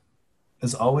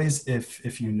 as always,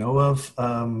 if you know of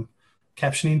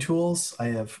captioning tools, I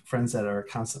have friends that are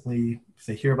constantly, if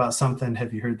they hear about something,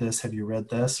 have you heard this, have you read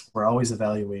this? We're always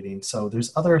evaluating. So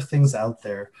there's other things out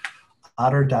there.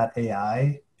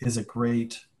 Otter.ai is a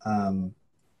great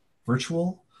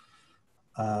virtual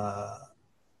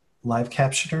live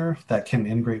captioner that can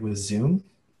integrate with Zoom.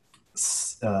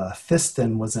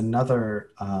 Thiston was another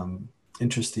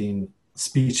interesting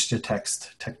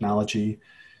speech-to-text technology.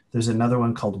 There's another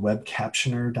one called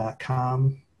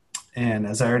webcaptioner.com. and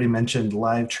as I already mentioned,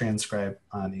 live transcribe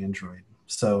on Android.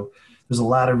 So there's a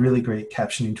lot of really great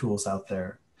captioning tools out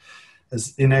there.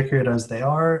 As inaccurate as they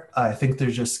are, I think they're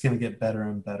just going to get better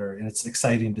and better. And it's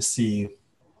exciting to see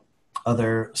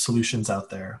other solutions out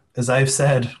there. As I've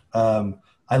said,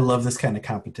 I love this kind of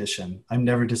competition. I'm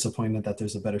never disappointed that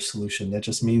there's a better solution. That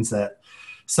just means that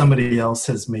somebody else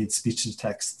has made speech to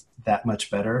text that much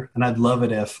better. And I'd love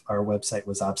it if our website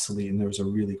was obsolete and there was a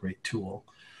really great tool.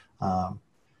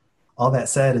 All that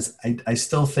said is I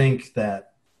still think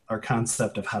that our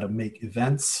concept of how to make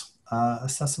events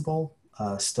accessible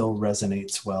still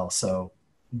resonates well. So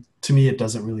to me, it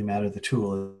doesn't really matter the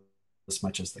tool as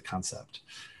much as the concept.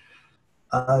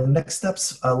 Next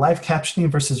steps, live captioning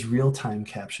versus real-time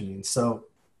captioning. So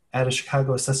at a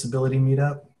Chicago accessibility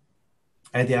meetup,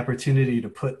 I had the opportunity to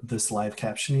put this live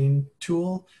captioning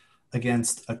tool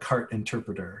against a CART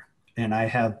interpreter. And I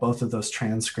have both of those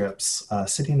transcripts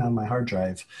sitting on my hard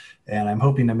drive. And I'm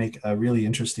hoping to make a really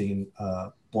interesting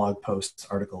blog post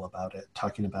article about it,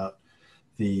 talking about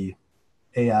the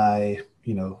AI,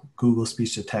 Google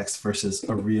speech to text versus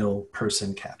a real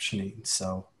person captioning.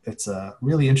 So it's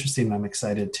really interesting. And I'm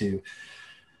excited to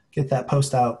get that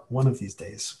post out one of these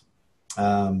days.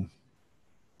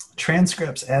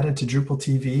 Transcripts added to Drupal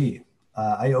TV.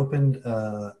 I opened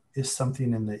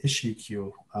something in the issue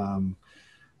queue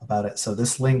about it. So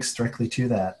this links directly to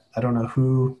that. I don't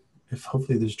know if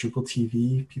hopefully there's Drupal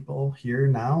TV people here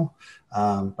now,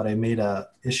 but I made a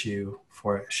issue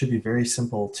for it. It should be very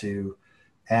simple to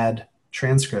add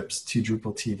transcripts to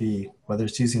Drupal TV, whether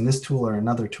it's using this tool or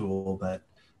another tool, but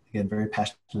again, very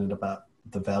passionate about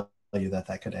the value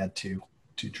that could add to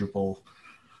Drupal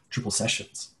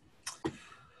sessions.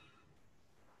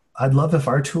 I'd love if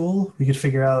our tool, we could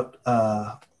figure out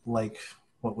like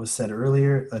what was said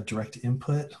earlier, a direct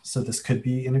input. So this could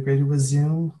be integrated with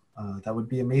Zoom. That would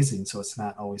be amazing. So it's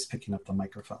not always picking up the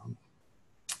microphone.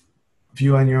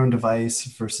 View on your own device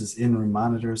versus in-room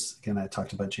monitors. Again, I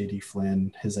talked about JD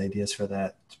Flynn, his ideas for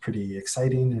that. It's pretty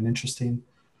exciting and interesting.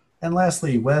 And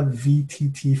lastly, web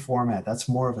VTT format. That's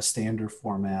more of a standard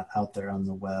format out there on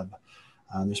the web.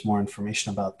 There's more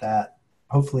information about that.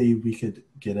 Hopefully we could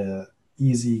get a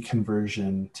easy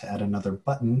conversion to add another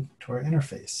button to our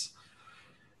interface.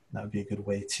 That would be a good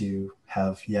way to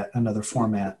have yet another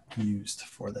format used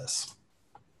for this.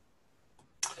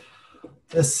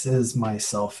 This is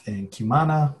myself and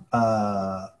Kimana.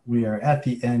 We are at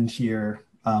the end here.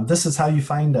 This is how you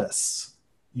find us.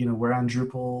 We're on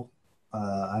Drupal.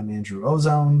 I'm Andrew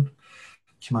Ozone.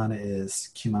 Kimana is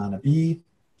Kimana B.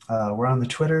 We're on the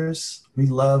Twitters. You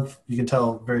can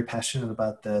tell, very passionate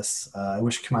about this. I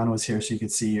wish Kimana was here so you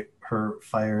could see her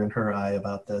fire in her eye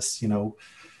about this.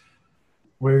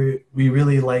 We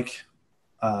really like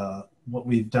what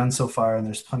we've done so far, and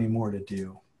there's plenty more to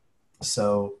do.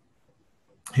 So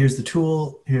here's the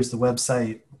tool, here's the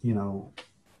website,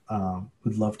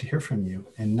 would love to hear from you.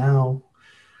 And now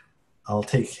I'll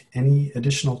take any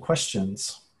additional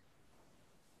questions.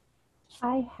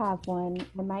 I have one.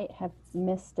 I might have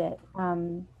missed it.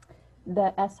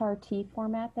 The SRT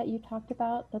format that you talked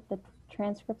about, that the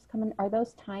transcripts come in, are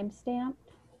those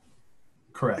time-stamped?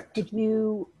 Correct. Could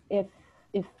you, if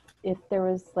there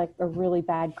was like a really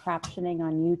bad captioning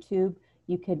on YouTube,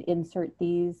 you could insert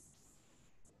these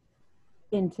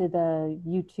into the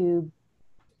YouTube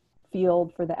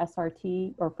field for the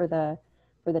SRT or for the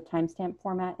timestamp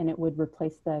format, and it would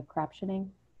replace the captioning?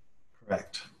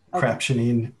 Correct. Okay.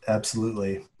 Captioning,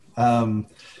 absolutely.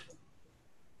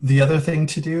 The other thing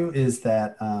to do is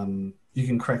that you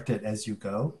can correct it as you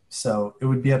go. So it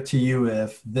would be up to you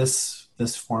if this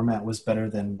format was better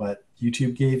than what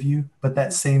YouTube gave you, but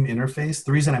that same interface,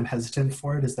 the reason I'm hesitant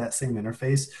for it is that same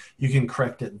interface, you can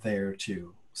correct it there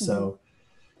too. So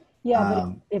yeah,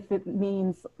 but if it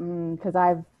means, because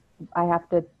I have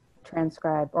to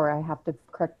transcribe or I have to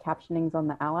correct captionings on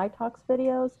the Ally Talks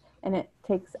videos, and it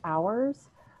takes hours.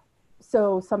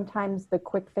 So sometimes the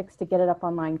quick fix to get it up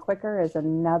online quicker is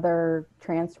another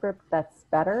transcript that's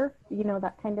better,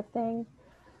 that kind of thing.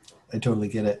 I totally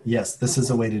get it. Yes, this is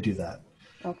a way to do that.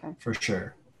 Okay. For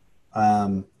sure.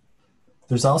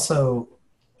 There's also,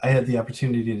 I had the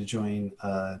opportunity to join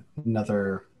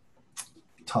another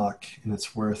talk, and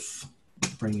it's worth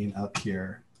bringing up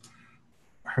here.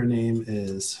 Her name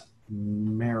is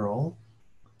Meryl,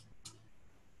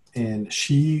 and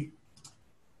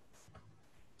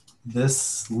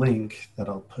this link that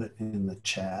I'll put in the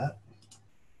chat,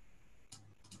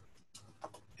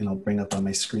 and I'll bring up on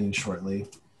my screen shortly.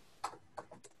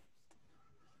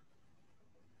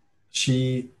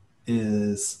 She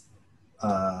is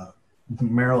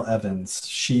Meryl Evans.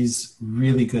 She's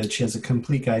really good. She has a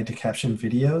complete guide to caption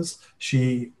videos.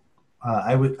 She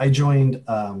I joined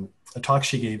a talk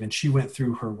she gave, and she went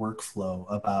through her workflow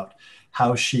about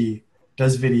how she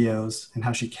does videos and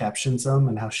how she captions them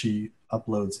and how she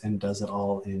uploads and does it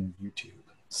all in YouTube.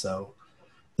 So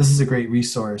this is a great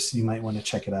resource. You might want to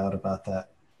check it out about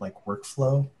that, like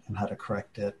workflow and how to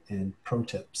correct it and pro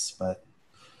tips. But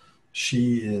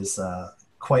she is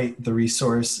quite the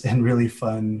resource and really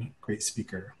fun, great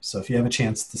speaker. So if you have a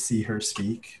chance to see her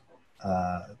speak,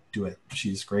 do it.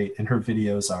 She's great, and her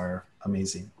videos are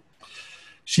amazing.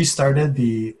 She started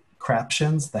the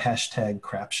Captions, the hashtag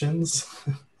Captions.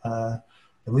 I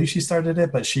believe she started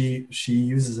it, but she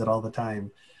uses it all the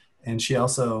time. And she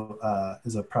also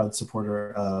is a proud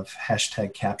supporter of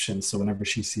hashtag Captions. So whenever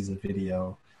she sees a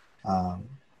video,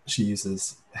 she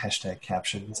uses hashtag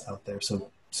Captions out there.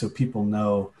 So people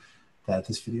know that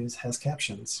this video has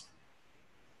captions.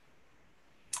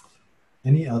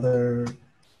 Any other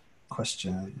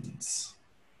questions?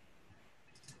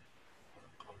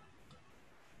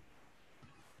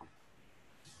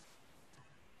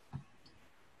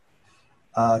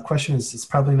 Question is, it's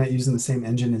probably not using the same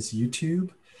engine as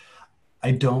YouTube.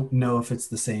 I don't know if it's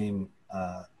the same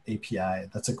API.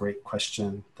 That's a great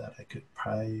question that I could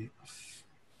probably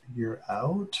figure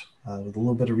out with a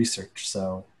little bit of research.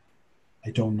 So I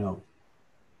don't know.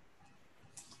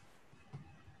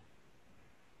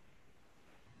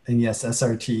 And yes,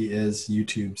 SRT is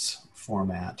YouTube's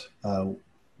format.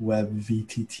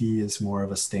 WebVTT is more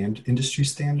of a industry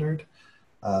standard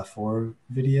for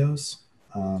videos.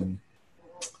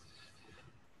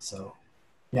 So,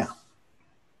 yeah.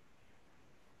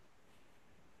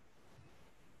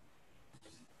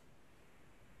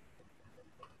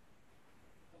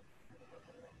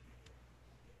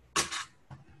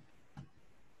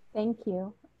 Thank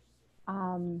you.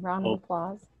 Round of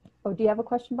applause. Oh, do you have a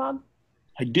question, Bob?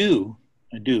 I do.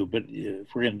 But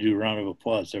if we're going to do a round of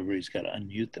applause, everybody's got to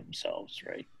unmute themselves,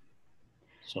 right?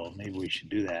 So maybe we should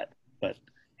do that. But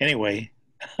anyway,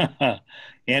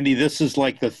 Andy, this is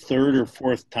like the third or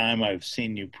fourth time I've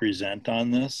seen you present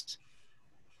on this,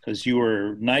 because you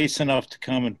were nice enough to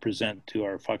come and present to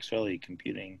our Fox Valley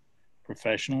computing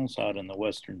professionals out in the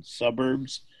western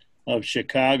suburbs of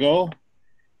Chicago,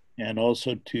 and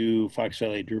also to Fox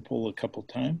Valley Drupal a couple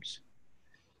times.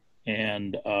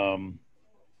 And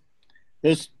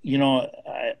this, you know,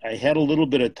 I had a little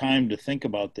bit of time to think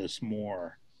about this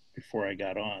more before I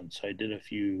got on. So I did a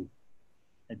few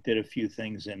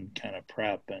things in kind of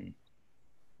prep, and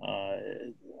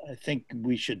I think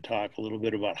we should talk a little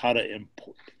bit about how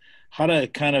to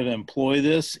kind of employ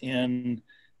this in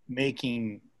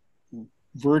making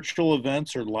virtual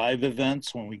events or live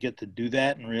events, when we get to do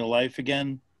that in real life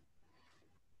again,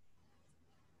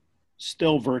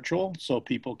 still virtual, so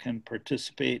people can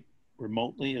participate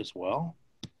remotely as well.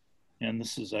 And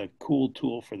this is a cool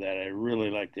tool for that. I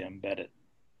really like to embed it,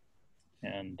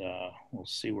 and we'll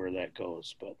see where that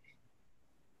goes. But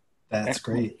that's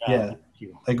great. Yeah,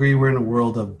 I agree. We're in a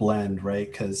world of blend, right?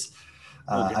 Because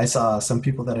I saw some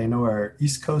people that I know are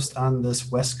East Coast on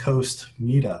this West Coast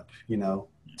meetup, you know,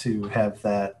 to have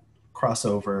that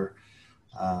crossover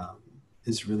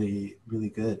is really, really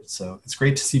good. So it's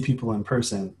great to see people in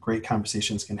person. Great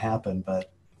conversations can happen,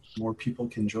 but more people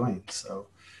can join. So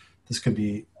this could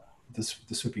be,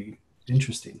 this would be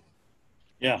interesting.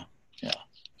 Yeah.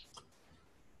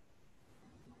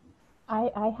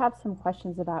 I have some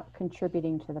questions about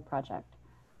contributing to the project.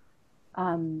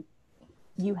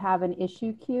 You have an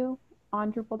issue queue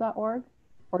on Drupal.org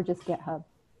or just GitHub?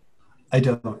 I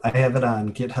don't. I have it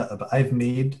on GitHub. I've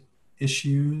made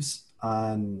issues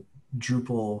on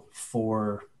Drupal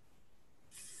for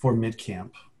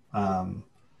MidCamp.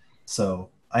 So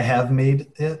I have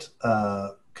made it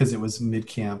because it was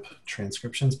MidCamp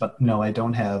transcriptions, but no, I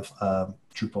don't have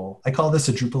Drupal. I call this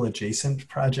a Drupal adjacent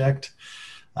project,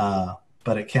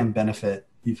 but it can benefit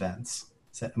events.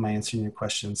 Am I answering your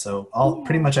question? So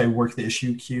pretty much I work the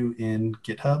issue queue in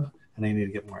GitHub, and I need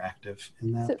to get more active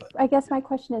in that. So I guess my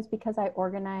question is, because I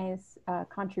organize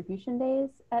contribution days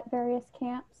at various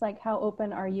camps, like how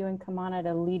open are you and Kamana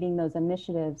to leading those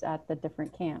initiatives at the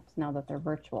different camps now that they're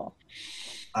virtual?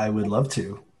 I would love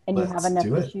to. And you have enough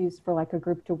issues for like a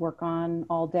group to work on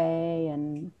all day?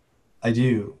 And I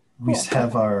do. Cool. We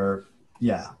have our,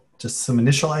 just some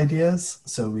initial ideas.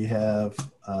 So we have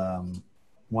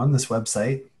this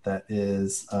website that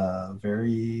is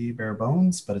very bare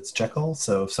bones, but it's Jekyll.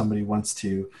 So if somebody wants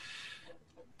to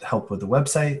help with the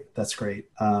website, that's great.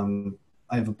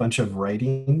 I have a bunch of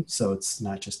writing, so it's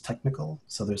not just technical.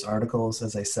 So there's articles,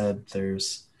 as I said,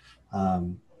 there's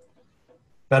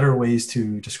better ways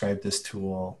to describe this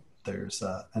tool. There's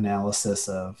analysis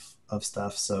of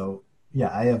stuff. So yeah,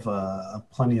 I have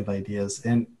plenty of ideas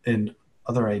and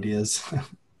other ideas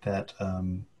that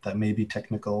that may be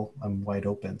technical. I'm wide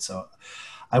open, so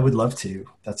I would love to.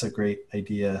 That's a great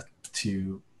idea.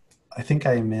 To, I think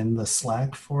I am in the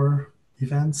Slack for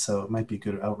events, so it might be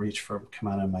good outreach for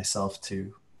Kamana and myself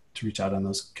to reach out on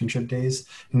those contrib days.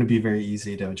 And it'd be very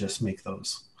easy to just make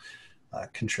those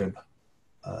contrib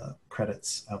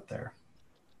credits out there.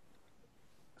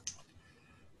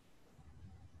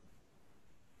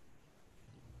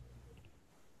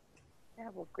 Yeah,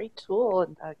 well, great tool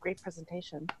and great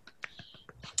presentation.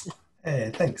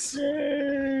 Hey, thanks.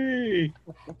 Yay!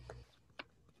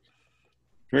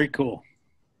 Very cool.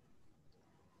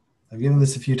 I've given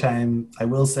this a few times. I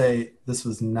will say this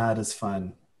was not as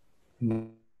fun.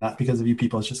 Not because of you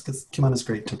people, it's just because Kimon is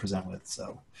great to present with.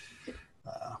 So,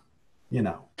 you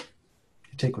know,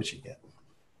 you take what you get.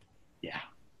 Yeah.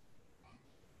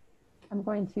 I'm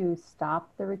going to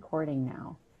stop the recording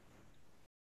now.